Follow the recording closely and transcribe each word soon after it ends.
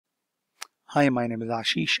Hi, my name is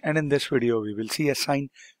Ashish, and in this video we will see assign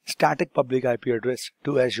static public IP address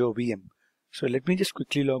to Azure VM. So let me just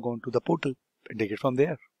quickly log on to the portal and take it from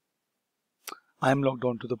there. I am logged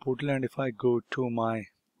on to the portal, and if I go to my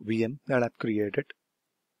VM that I've created,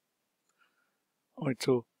 alright,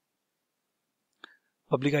 so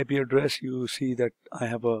public IP address, you see that I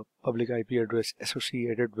have a public IP address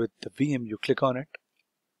associated with the VM. You click on it.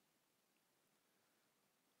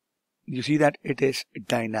 You see that it is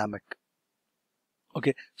dynamic.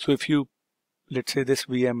 Okay, so if you, let's say this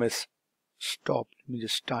VM is stopped, let me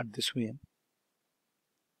just start this VM.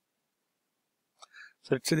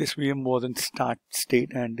 So let's say this VM was in start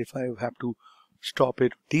state, and if I have to stop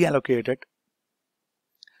it, deallocate it,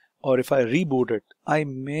 or if I reboot it, I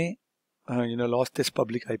may, lost this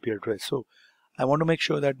public IP address. So I want to make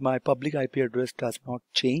sure that my public IP address does not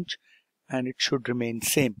change and it should remain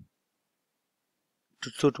same.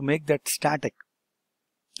 So to make that static,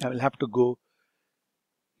 I will have to go.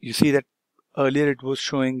 You see that earlier it was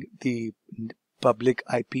showing the public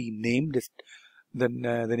IP name, the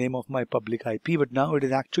name of my public IP, but now it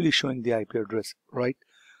is actually showing the IP address, right?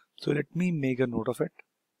 So let me make a note of it.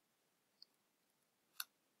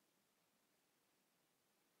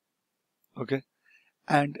 Okay,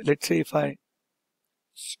 and let's say if I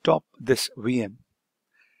stop this VM,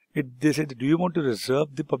 they said, do you want to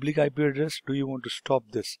reserve the public IP address? Do you want to stop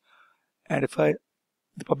this? And if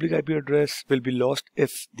the public IP address will be lost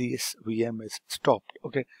if this VM is stopped.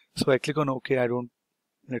 Okay, so I click on OK.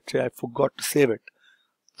 Let's say I forgot to save it.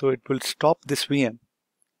 So it will stop this VM.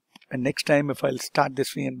 And next time if I'll start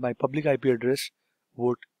this VM, my public IP address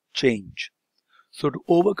would change. So to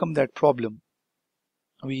overcome that problem,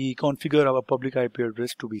 we configure our public IP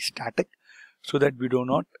address to be static so that we do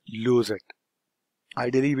not lose it.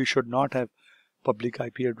 Ideally, we should not have public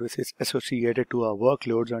IP addresses associated to our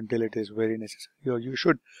workloads until it is very necessary, or you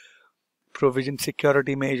should provision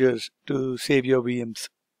security measures to save your VMs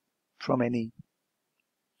from any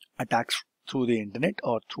attacks through the internet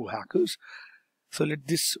or through hackers. So let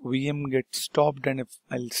this VM get stopped, and if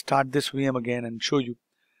I'll start this VM again and show you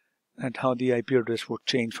that how the IP address would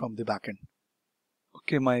change from the backend.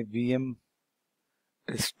 Okay, my VM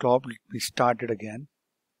is stopped. Let me start it again.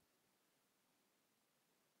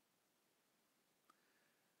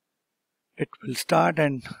 It will start,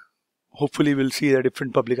 and hopefully we'll see a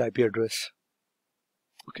different public IP address.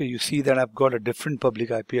 Okay, you see that I've got a different public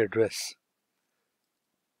IP address.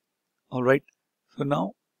 Alright, so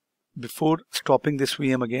now before stopping this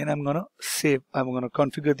VM again, I'm gonna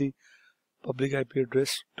configure the public IP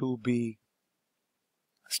address to be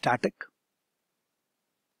static.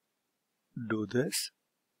 Do this.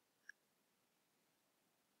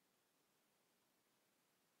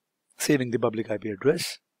 Saving the public IP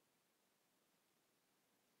address.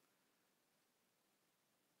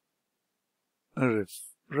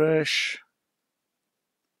 Refresh.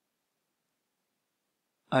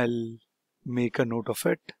 I'll make a note of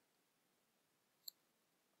it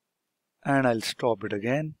and I'll stop it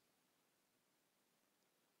again.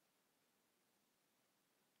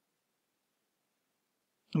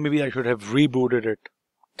 Maybe I should have rebooted it.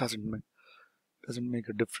 Doesn't make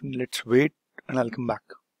a difference. Let's wait and I'll come back.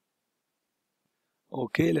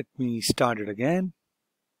 Okay, let me start it again.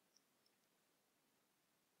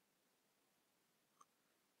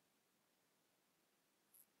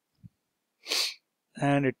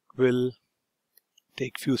 And it will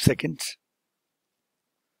take few seconds.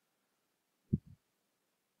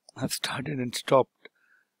 I've started and stopped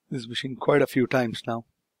this machine quite a few times now.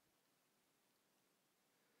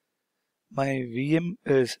 My VM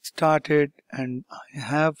is started and I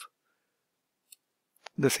have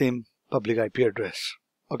the same public IP address.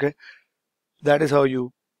 Okay, that is how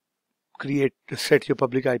you set your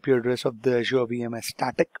public IP address of the Azure VM as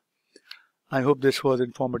static. I hope this was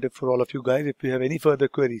informative for all of you guys. If you have any further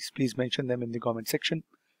queries, please mention them in the comment section,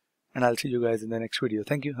 and I'll see you guys in the next video.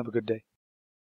 Thank you. Have a good day.